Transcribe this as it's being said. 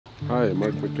Hi,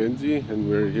 Mark McKenzie, and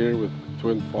we're here with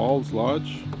Twin Falls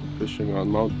Lodge, fishing on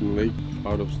Mountain Lake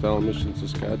out of Stell Mission,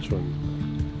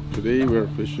 Saskatchewan. Today we're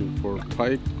fishing for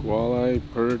pike, walleye,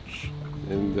 perch,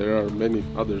 and there are many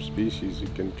other species you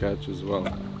can catch as well.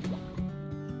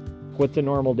 What's a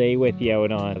normal day with you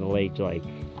out on the lake like?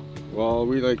 Well,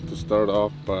 we like to start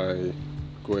off by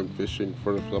going fishing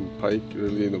for some pike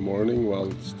early in the morning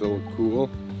while it's still cool.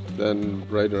 Then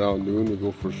right around noon we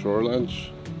go for shore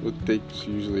lunch. It takes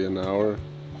usually an hour.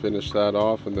 Finish that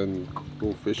off and then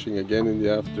go fishing again in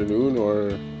the afternoon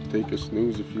or take a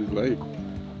snooze if you'd like.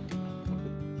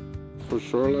 For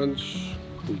shore lunch,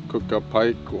 we cook up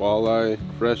pike, walleye,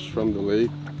 fresh from the lake,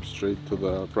 straight to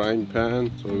the frying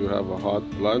pan, so you have a hot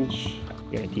lunch.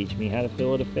 You gonna teach me how to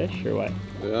fillet a fish or what?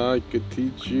 Yeah, I could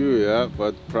teach you, yeah,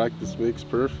 but practice makes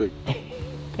perfect.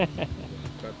 Cut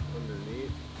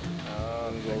underneath.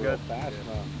 Go real fast,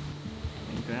 huh?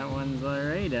 I think that one's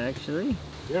alright, actually.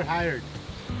 You're hired.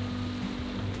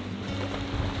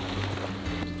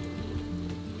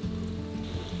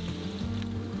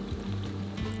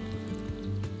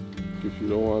 If you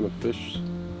don't want to fish,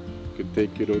 you could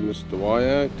take it on this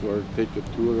kayak or take a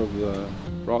tour of the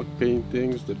rock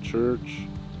paintings, the church,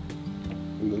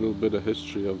 and a little bit of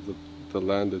history of the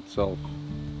land itself.